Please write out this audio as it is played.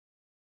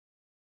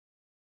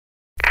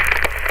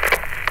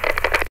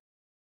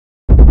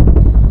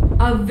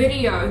a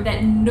video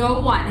that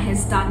no one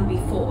has done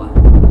before.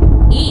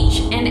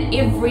 Each and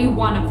every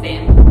one of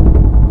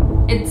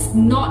them. It's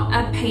not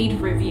a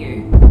paid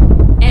review.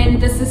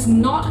 And this is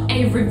not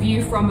a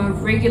review from a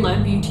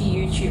regular beauty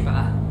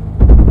YouTuber.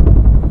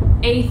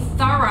 A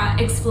thorough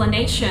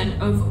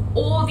explanation of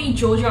all the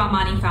Giorgio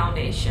Armani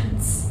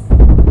foundations.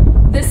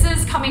 This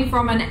is coming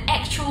from an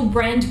actual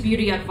brand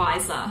beauty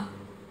advisor.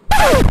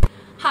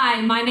 Hi,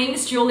 my name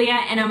is Julia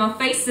and I'm a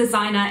face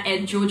designer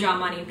at Giorgio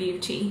Armani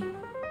Beauty.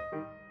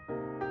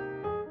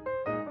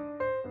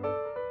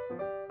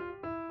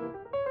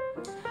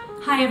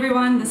 Hi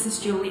everyone, this is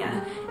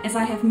Julia. As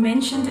I have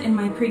mentioned in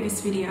my previous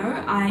video,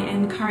 I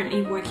am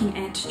currently working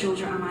at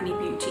Giorgio Armani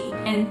Beauty,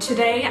 and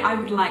today I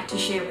would like to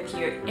share with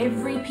you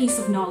every piece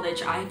of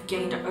knowledge I've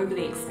gained over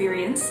the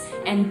experience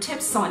and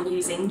tips on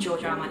using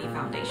Giorgio Armani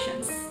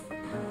foundations.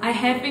 I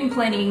have been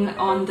planning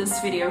on this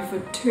video for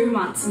 2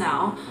 months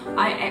now.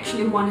 I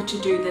actually wanted to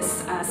do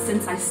this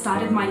since I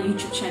started my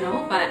YouTube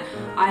channel, but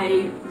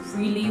I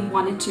really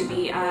wanted to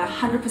be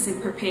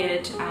 100%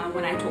 prepared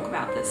when I talk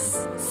about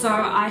this. So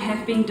I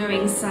have been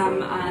doing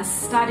some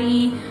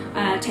study,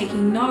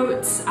 taking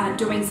notes,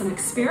 doing some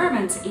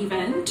experiments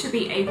even, to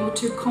be able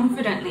to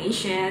confidently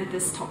share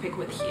this topic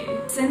with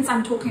you. Since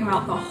I'm talking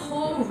about the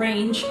whole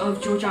range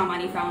of Giorgio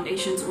Armani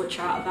foundations, which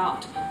are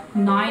about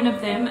 9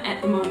 of them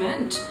at the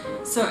moment,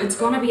 so it's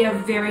going to be a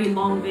very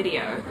long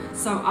video.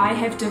 So I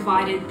have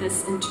divided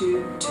this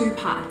into 2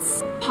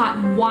 parts. Part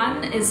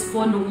 1 is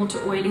for normal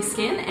to oily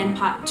skin and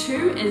part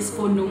 2 is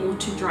for normal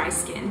to dry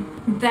skin.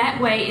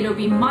 That way it'll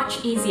be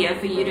much easier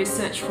for you to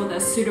search for the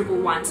suitable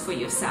ones for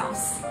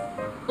yourselves.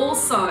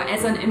 Also,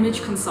 as an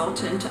image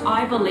consultant,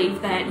 I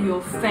believe that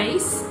your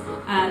face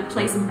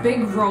plays a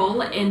big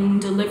role in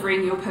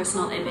delivering your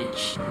personal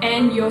image,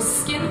 and your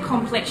skin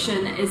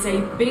complexion is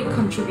a big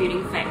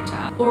contributing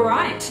factor.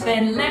 Alright,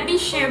 then let me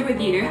share with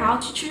you how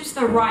to choose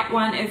the right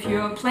one if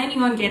you're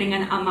planning on getting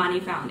an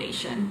Armani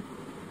foundation.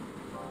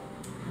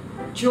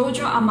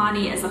 Giorgio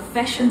Armani is a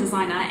fashion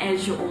designer,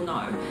 as you all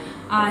know.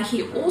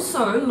 He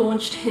also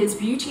launched his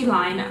beauty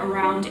line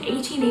around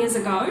 18 years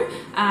ago,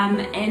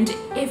 and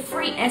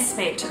every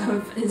aspect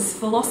of his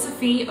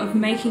philosophy of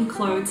making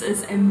clothes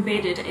is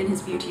embedded in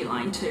his beauty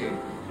line too.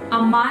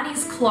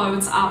 Armani's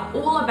clothes are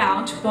all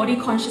about body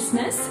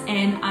consciousness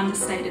and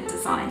understated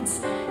designs,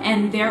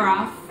 and there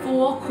are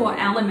 4 core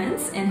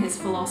elements in his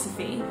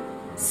philosophy.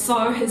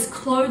 So his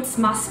clothes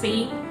must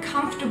be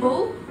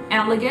comfortable,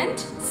 elegant,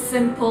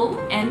 simple,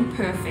 and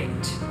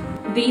perfect.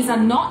 These are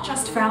not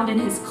just found in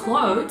his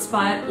clothes,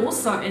 but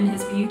also in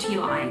his beauty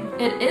line.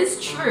 It is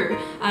true,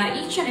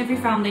 each and every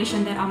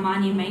foundation that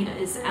Armani made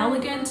is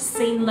elegant,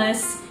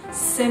 seamless,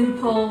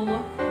 simple,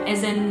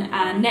 as in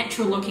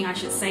natural looking, I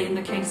should say, in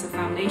the case of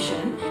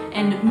foundation,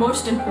 and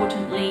most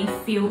importantly,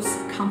 feels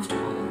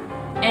comfortable.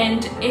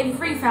 And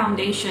every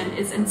foundation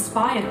is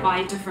inspired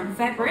by different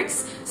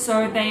fabrics,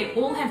 so they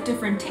all have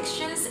different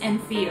textures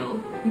and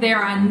feel. There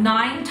are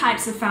 9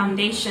 types of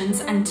foundations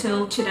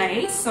until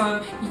today,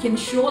 so you can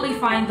surely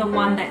find the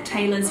one that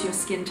tailors your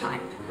skin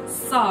type.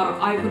 So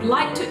I would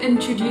like to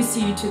introduce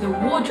you to the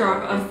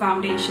wardrobe of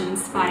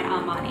foundations by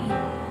Armani.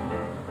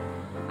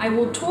 I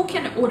will talk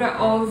in order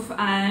of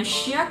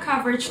sheer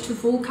coverage to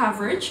full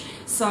coverage,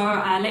 so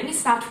let me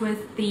start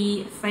with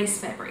the face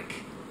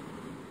fabric.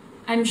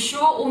 I'm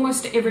sure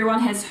almost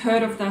everyone has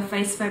heard of the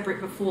face fabric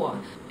before.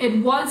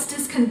 It was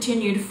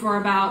discontinued for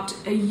about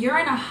 1.5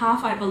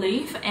 years, I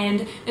believe,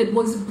 and it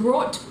was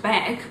brought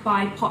back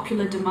by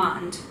popular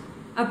demand.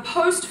 A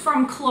post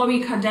from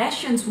Khloe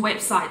Kardashian's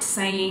website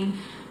saying,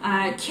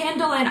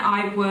 Kendall and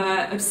I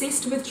were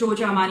obsessed with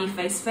Giorgio Armani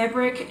face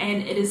fabric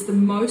and it is the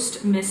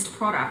most missed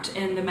product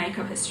in the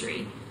makeup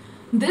history.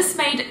 This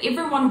made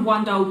everyone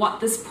wonder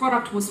what this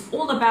product was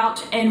all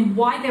about and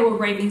why they were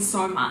raving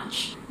so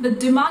much. The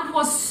demand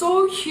was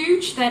so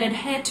huge that it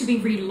had to be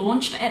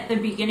relaunched at the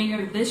beginning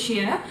of this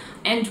year,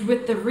 and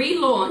with the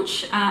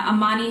relaunch,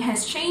 Armani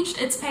has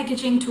changed its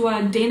packaging to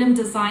a denim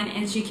design,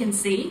 as you can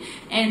see,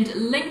 and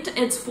linked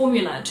its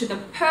formula to the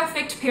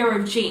perfect pair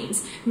of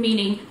jeans,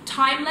 meaning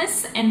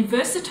timeless and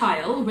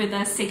versatile with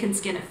a second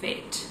skin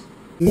effect.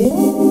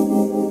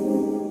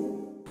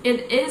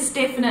 It is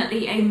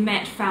definitely a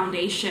matte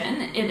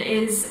foundation. It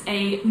is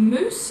a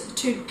mousse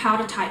to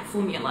powder type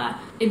formula.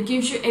 It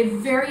gives you a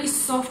very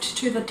soft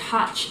to the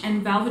touch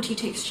and velvety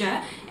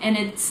texture, and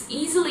it's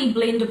easily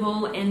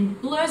blendable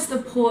and blurs the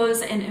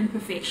pores and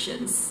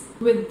imperfections.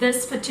 With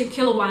this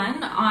particular one,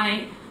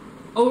 I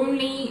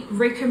only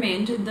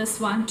recommend this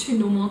one to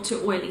normal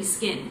to oily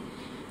skin.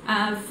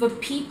 For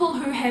people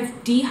who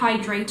have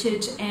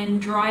dehydrated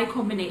and dry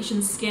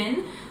combination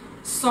skin,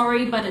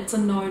 sorry, but it's a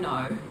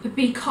no-no,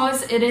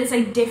 because it is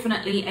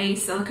definitely a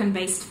silicone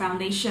based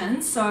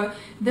foundation, so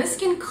this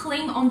can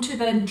cling onto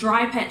the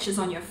dry patches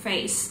on your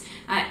face.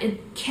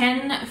 It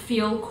can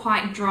feel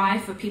quite dry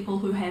for people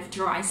who have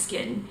dry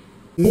skin.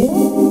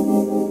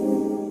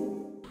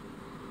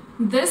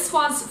 This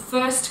was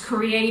first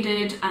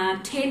created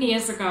 10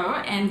 years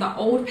ago, and the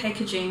old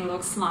packaging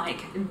looks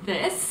like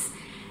this.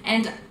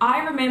 And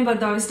I remember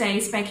those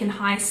days back in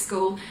high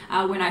school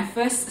when I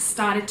first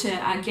started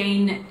to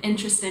gain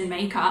interest in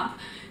makeup.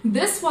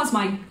 This was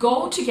my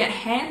goal to get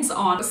hands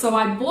on, so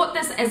I bought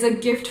this as a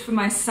gift for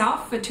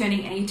myself for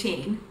turning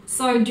 18.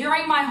 So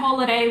during my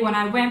holiday when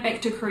I went back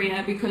to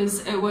Korea,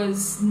 because it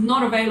was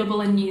not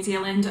available in New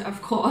Zealand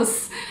of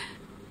course,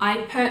 I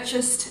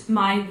purchased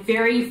my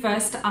very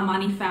first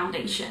Armani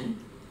foundation.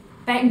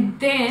 Back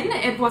then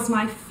it was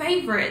my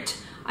favorite.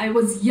 I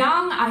was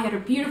young, I had a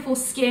beautiful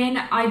skin,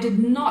 I did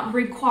not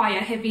require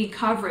heavy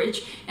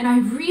coverage, and I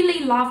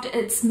really loved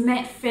its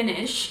matte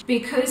finish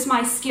because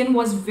my skin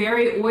was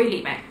very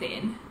oily back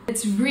then.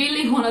 It's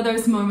really one of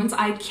those moments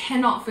I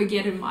cannot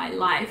forget in my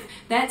life.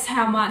 That's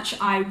how much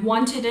I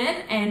wanted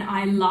it and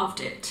I loved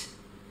it.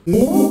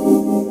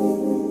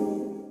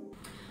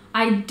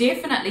 I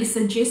definitely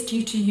suggest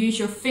you to use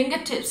your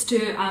fingertips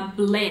to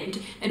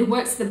blend. It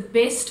works the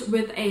best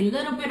with a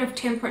little bit of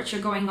temperature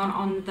going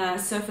on the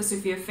surface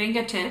of your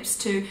fingertips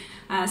to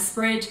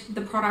spread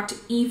the product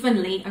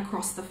evenly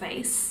across the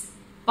face.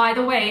 By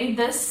the way,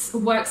 this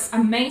works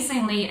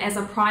amazingly as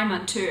a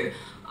primer too.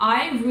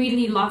 I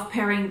really love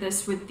pairing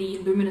this with the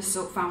Luminous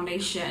Silk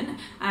foundation.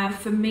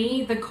 For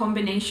me, the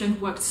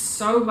combination works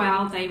so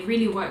well, they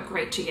really work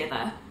great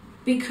together.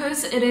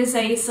 Because it is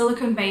a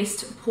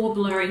silicone-based pore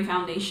blurring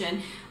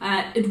foundation,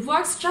 it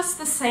works just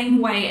the same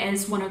way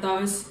as one of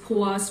those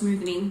pore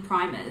smoothing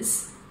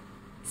primers.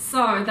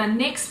 So the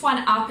next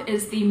one up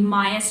is the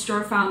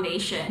Maestro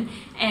foundation,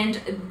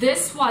 and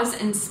this was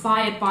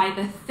inspired by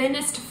the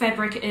thinnest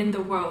fabric in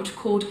the world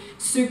called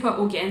Super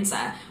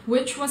Organza,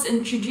 which was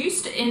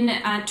introduced in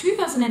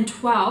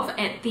 2012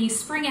 at the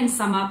Spring and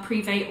Summer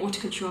Privé Haute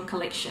Couture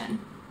collection.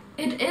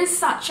 It is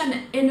such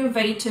an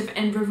innovative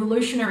and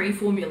revolutionary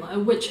formula,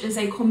 which is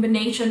a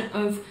combination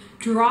of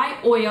dry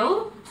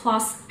oil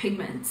plus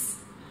pigments.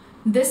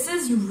 This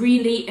is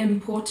really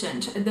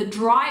important. The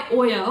dry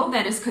oil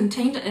that is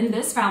contained in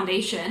this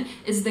foundation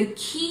is the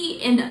key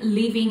in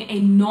leaving a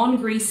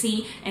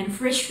non-greasy and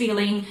fresh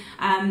feeling,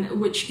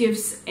 which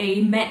gives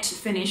a matte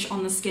finish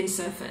on the skin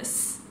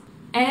surface.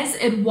 As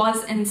it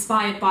was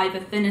inspired by the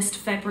thinnest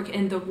fabric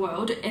in the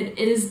world, it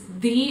is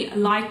the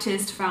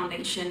lightest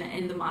foundation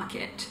in the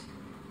market.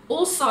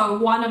 Also,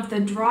 one of the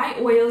dry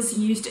oils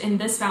used in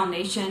this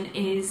foundation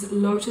is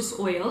lotus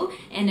oil,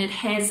 and it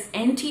has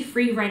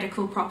anti-free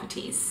radical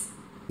properties.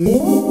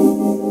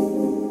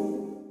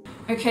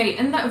 Okay,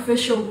 in the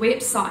official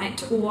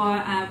website,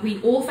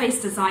 we all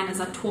face designers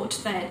are taught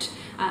that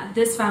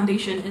this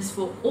foundation is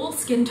for all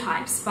skin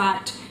types,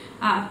 but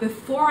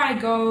before I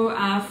go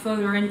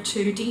further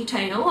into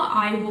detail,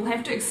 I will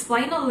have to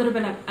explain a little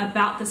bit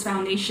about this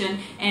foundation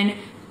and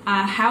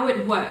how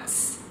it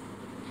works.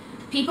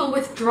 People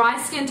with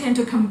dry skin tend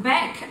to come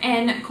back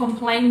and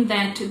complain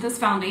that this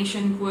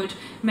foundation would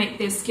make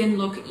their skin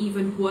look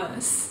even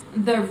worse.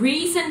 The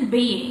reason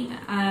being,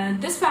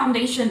 this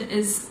foundation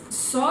is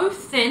so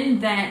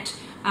thin that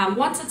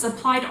once it's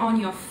applied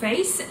on your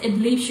face, it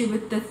leaves you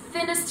with the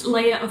thinnest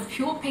layer of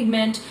pure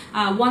pigment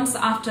once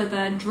after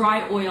the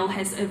dry oil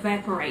has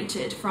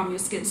evaporated from your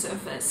skin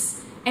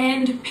surface.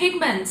 And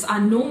pigments are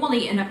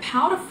normally in a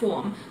powder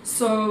form,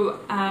 so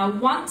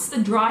once the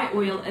dry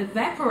oil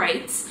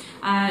evaporates,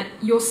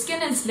 your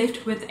skin is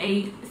left with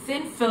a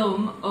thin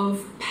film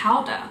of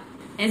powder.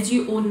 As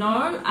you all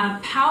know,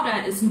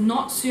 powder is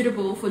not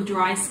suitable for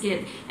dry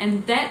skin,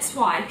 and that's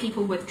why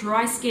people with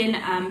dry skin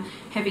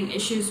having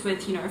issues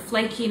with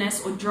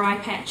flakiness or dry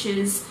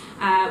patches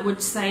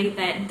would say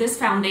that this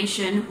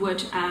foundation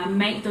would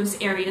make those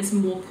areas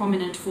more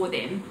prominent for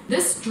them.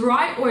 This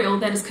dry oil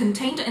that is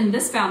contained in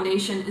this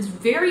foundation is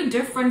very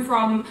different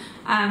from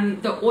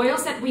the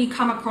oils that we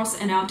come across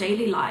in our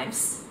daily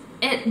lives.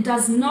 It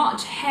does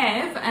not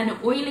have an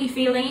oily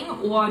feeling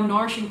or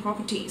nourishing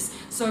properties,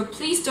 so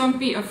please don't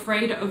be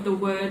afraid of the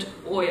word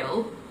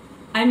oil.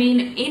 I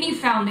mean, any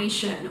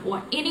foundation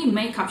or any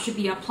makeup should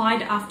be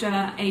applied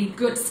after a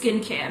good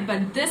skincare,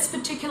 but this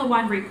particular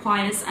one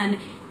requires an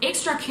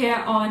extra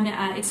care on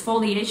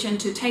exfoliation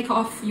to take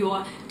off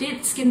your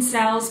dead skin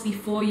cells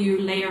before you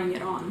layering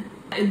it on.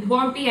 It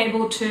won't be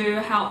able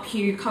to help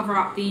you cover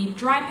up the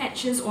dry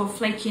patches or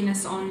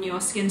flakiness on your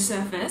skin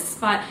surface,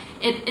 but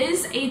it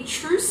is a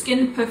true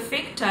skin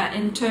perfector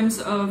in terms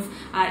of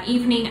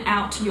evening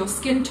out your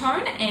skin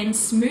tone and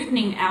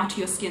smoothing out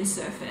your skin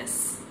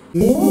surface.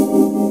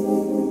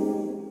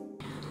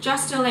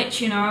 Just to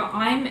let you know,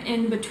 I'm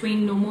in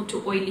between normal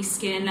to oily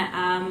skin,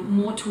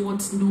 more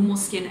towards normal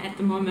skin at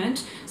the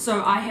moment,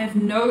 so I have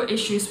no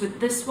issues with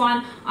this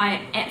one.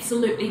 I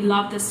absolutely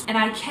love this, and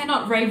I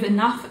cannot rave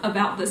enough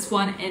about this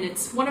one, and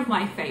it's one of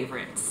my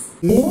favorites.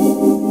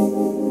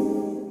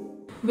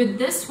 With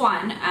this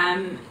one,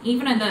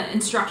 even in the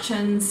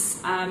instructions,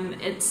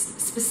 it's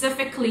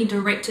specifically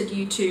directed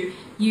you to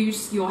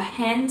use your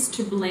hands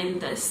to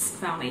blend this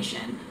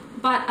foundation.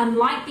 But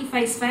unlike the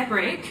face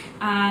fabric,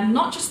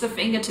 not just the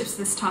fingertips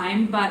this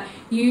time, but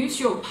use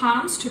your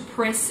palms to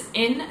press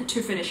in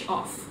to finish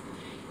off.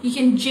 You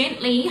can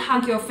gently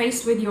hug your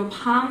face with your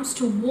palms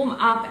to warm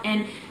up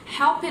and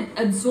help it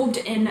absorb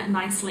in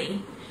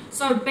nicely.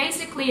 So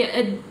basically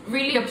it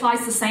really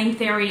applies the same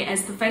theory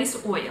as the face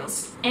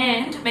oils.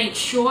 And make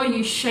sure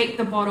you shake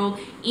the bottle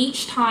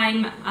each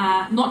time,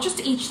 not just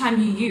each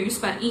time you use,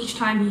 but each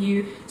time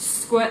you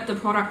squirt the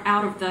product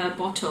out of the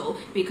bottle,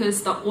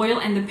 because the oil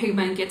and the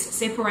pigment gets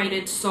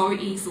separated so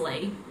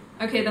easily.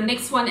 Okay, the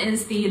next one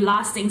is the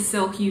Lasting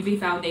Silk UV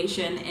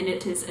Foundation, and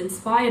it is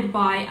inspired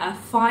by a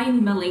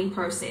fine milling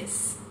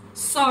process.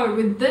 So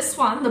with this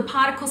one, the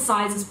particle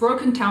size is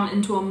broken down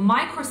into a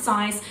micro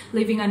size,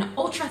 leaving an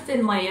ultra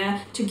thin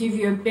layer to give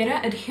you a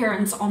better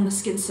adherence on the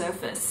skin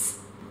surface.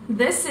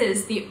 This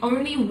is the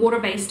only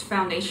water-based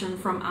foundation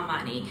from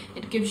Armani.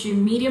 It gives you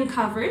medium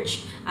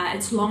coverage,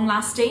 it's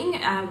long-lasting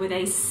with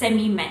a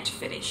semi-matte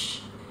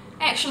finish.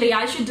 Actually,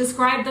 I should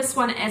describe this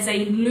one as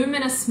a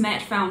luminous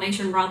matte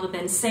foundation rather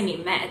than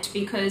semi-matte,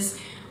 because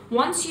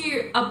once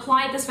you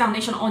apply this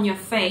foundation on your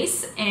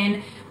face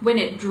and when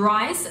it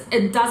dries,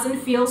 it doesn't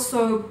feel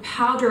so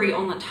powdery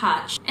on the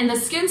touch, and the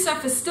skin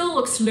surface still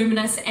looks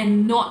luminous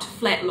and not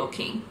flat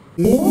looking.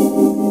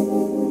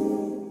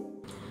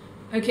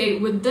 Okay,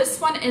 with this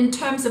one, in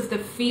terms of the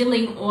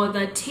feeling or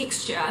the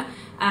texture,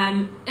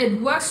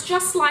 it works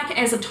just like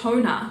as a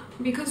toner,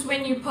 because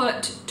when you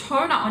put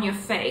toner on your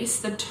face,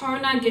 the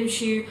toner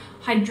gives you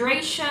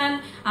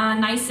hydration,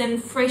 nice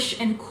and fresh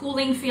and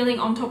cooling feeling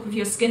on top of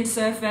your skin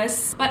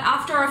surface. But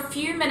after a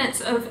few minutes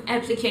of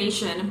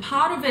application,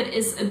 part of it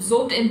is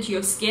absorbed into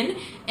your skin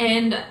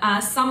and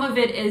some of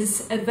it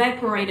is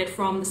evaporated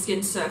from the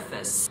skin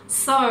surface.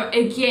 So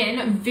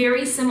again,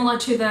 very similar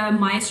to the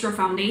Maestro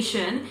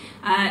foundation,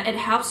 it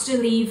helps to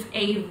leave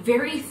a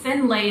very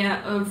thin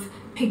layer of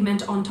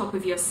pigment on top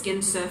of your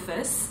skin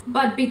surface.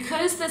 But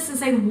because this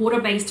is a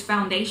water-based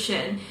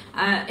foundation,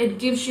 it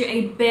gives you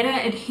a better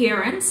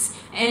adherence,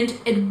 and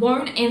it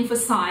won't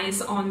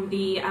emphasize on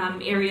the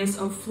areas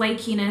of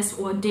flakiness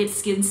or dead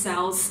skin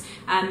cells,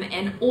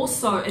 and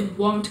also it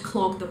won't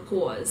clog the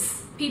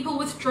pores. People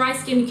with dry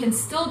skin can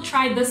still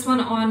try this one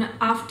on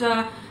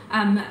after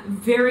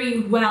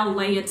very well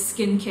layered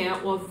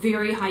skincare or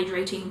very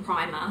hydrating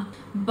primer.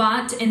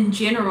 But in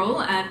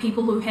general,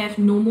 people who have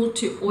normal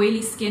to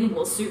oily skin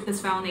will suit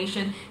this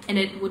foundation, and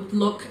it would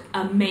look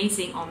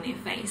amazing on their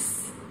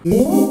face.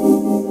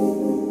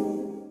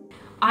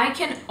 I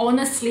can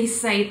honestly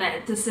say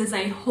that this is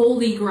a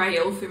holy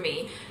grail for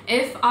me.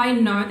 If I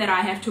know that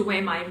I have to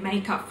wear my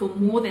makeup for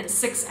more than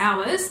 6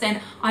 hours,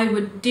 then I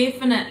would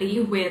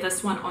definitely wear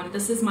this one on.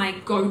 This is my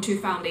go-to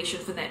foundation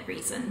for that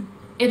reason.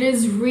 It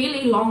is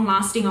really long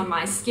lasting on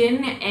my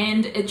skin,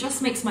 and it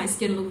just makes my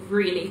skin look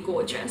really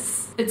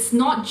gorgeous. It's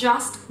not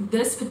just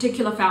this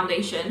particular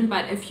foundation,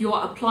 but if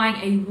you're applying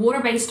a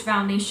water-based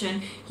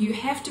foundation, you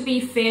have to be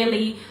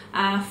fairly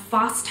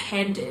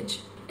fast-handed.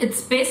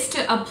 It's best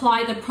to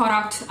apply the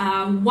product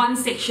one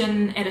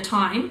section at a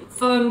time.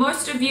 For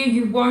most of you,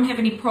 you won't have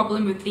any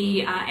problem with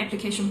the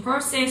application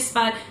process,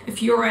 but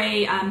if you're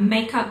a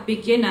makeup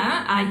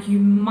beginner, you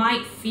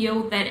might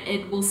feel that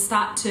it will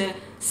start to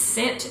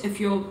set if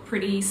you're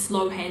pretty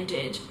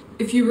slow-handed.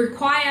 If you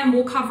require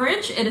more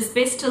coverage, it is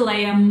best to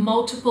layer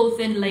multiple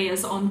thin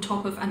layers on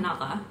top of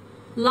another.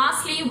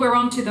 Lastly, we're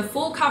on to the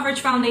full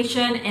coverage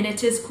foundation, and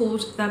it is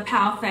called the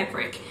Power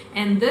Fabric,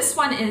 and this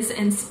one is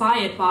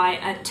inspired by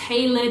a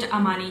tailored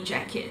Armani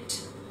jacket.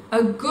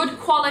 A good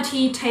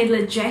quality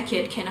tailored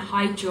jacket can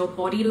hide your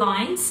body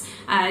lines,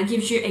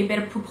 gives you a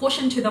better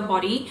proportion to the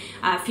body,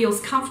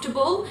 feels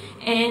comfortable,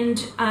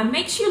 and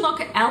makes you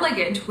look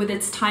elegant with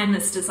its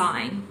timeless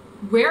design.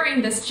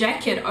 Wearing this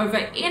jacket over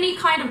any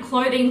kind of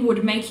clothing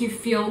would make you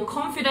feel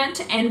confident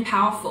and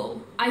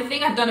powerful. I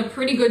think I've done a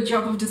pretty good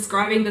job of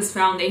describing this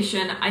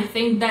foundation. I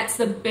think that's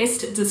the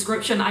best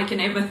description I can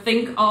ever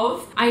think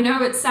of. I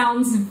know it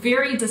sounds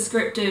very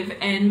descriptive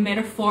and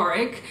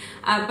metaphoric,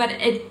 but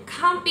it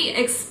can't be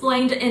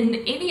explained in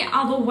any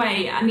other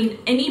way. I mean,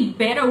 any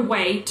better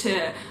way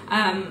to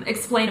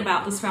explain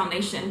about this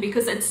foundation,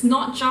 because it's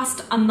not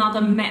just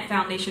another matte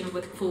foundation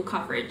with full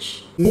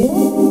coverage.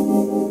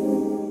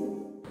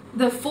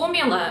 The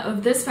formula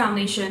of this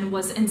foundation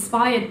was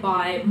inspired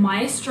by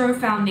Maestro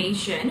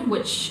foundation,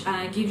 which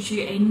gives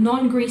you a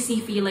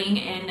non-greasy feeling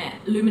and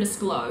luminous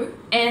glow,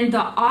 and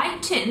the eye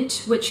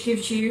tint, which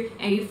gives you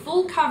a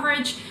full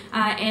coverage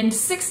and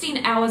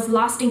 16 hours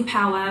lasting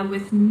power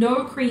with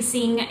no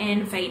creasing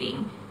and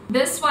fading.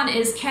 This one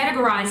is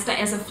categorized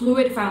as a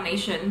fluid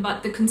foundation,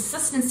 but the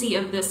consistency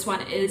of this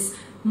one is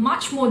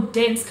much more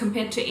dense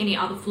compared to any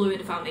other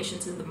fluid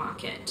foundations in the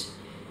market.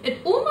 It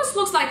almost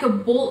looks like a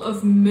ball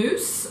of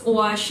mousse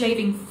or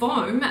shaving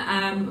foam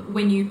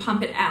when you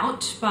pump it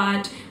out,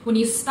 but when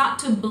you start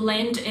to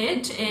blend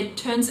it, it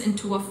turns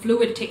into a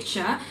fluid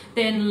texture,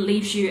 then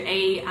leaves you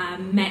a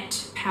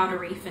matte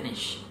powdery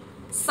finish.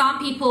 Some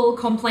people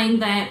complain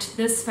that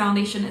this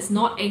foundation is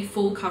not a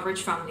full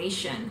coverage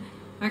foundation.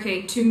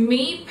 Okay, to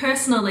me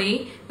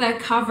personally, the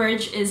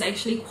coverage is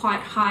actually quite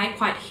high,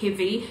 quite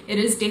heavy. It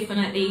is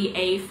definitely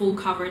a full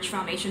coverage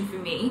foundation for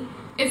me.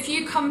 If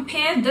you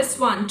compare this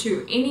one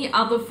to any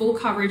other full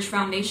coverage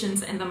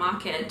foundations in the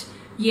market,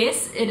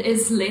 Yes, it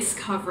is less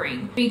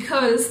covering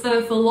because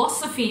the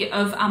philosophy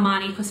of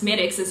Armani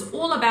Cosmetics is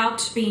all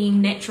about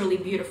being naturally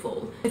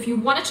beautiful. If you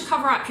wanted to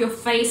cover up your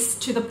face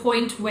to the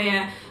point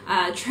where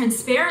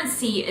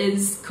transparency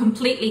is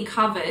completely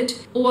covered,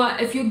 or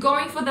if you're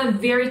going for the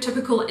very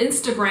typical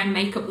Instagram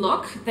makeup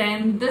look,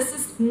 then this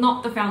is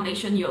not the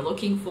foundation you're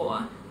looking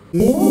for.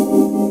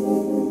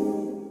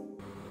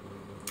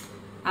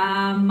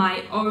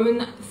 My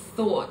own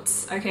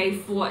thoughts, okay,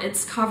 for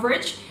its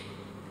coverage.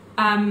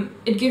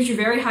 It gives you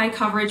very high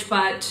coverage,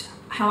 but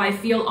how I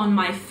feel on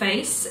my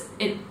face,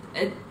 it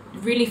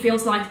really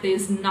feels like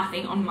there's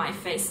nothing on my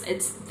face.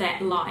 It's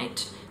that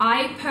light.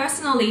 I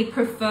personally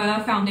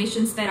prefer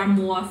foundations that are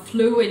more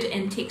fluid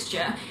in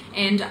texture,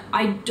 and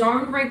I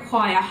don't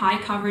require high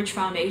coverage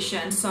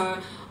foundation, so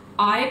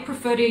I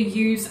prefer to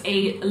use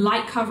a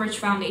light coverage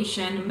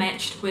foundation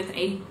matched with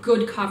a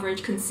good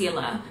coverage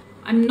concealer.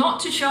 I'm not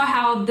too sure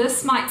how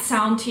this might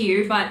sound to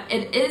you, but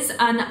it is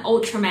an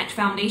ultra matte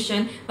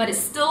foundation, but it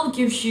still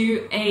gives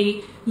you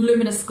a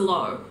luminous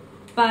glow.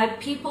 But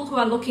people who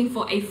are looking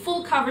for a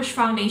full coverage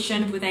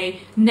foundation with a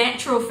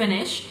natural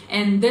finish,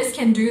 and this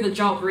can do the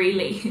job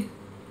really.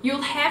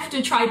 You'll have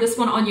to try this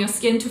one on your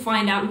skin to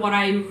find out what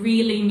I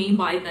really mean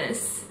by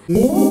this.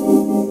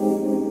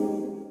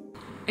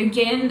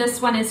 Again,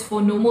 this one is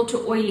for normal to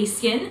oily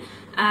skin.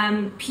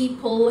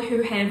 People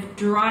who have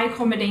dry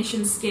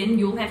combination skin,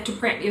 you'll have to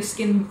prep your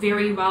skin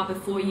very well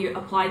before you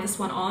apply this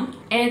one on.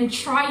 And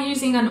try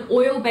using an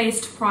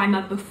oil-based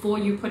primer before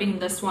you putting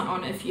this one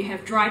on. If you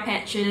have dry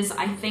patches,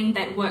 I think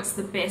that works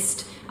the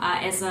best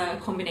as a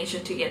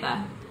combination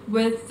together.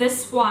 With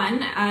this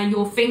one,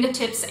 your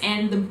fingertips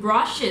and the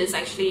brushes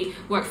actually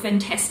work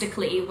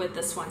fantastically with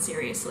this one,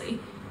 seriously.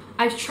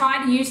 I've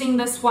tried using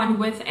this one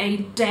with a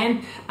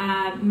damp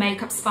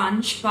makeup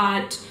sponge,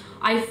 but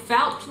I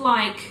felt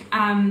like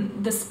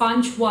the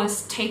sponge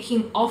was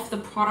taking off the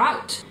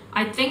product.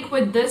 I think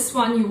with this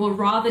one you will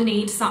rather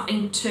need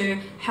something to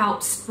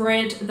help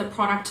spread the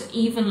product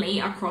evenly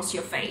across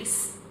your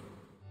face.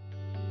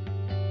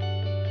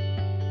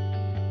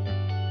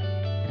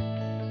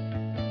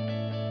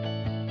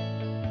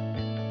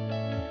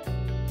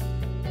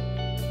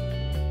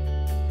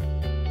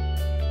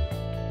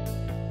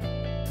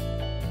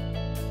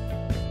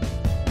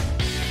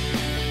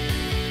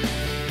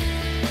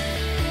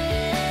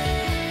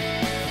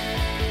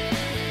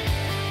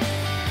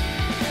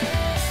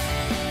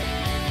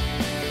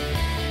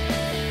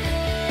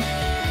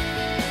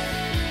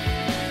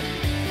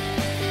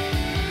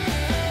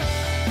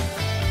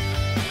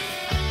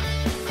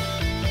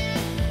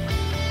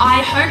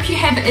 I hope you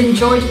have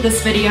enjoyed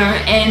this video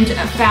and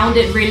found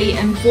it really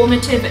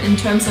informative in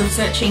terms of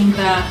searching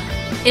the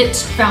IT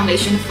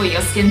foundation for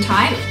your skin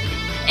type.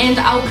 And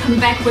I'll come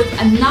back with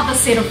another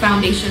set of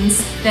foundations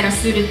that are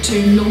suited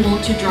to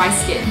normal to dry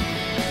skin.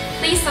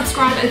 Please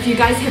subscribe if you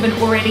guys haven't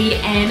already,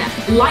 and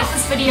like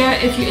this video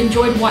if you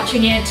enjoyed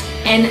watching it,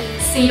 and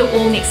see you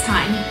all next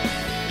time.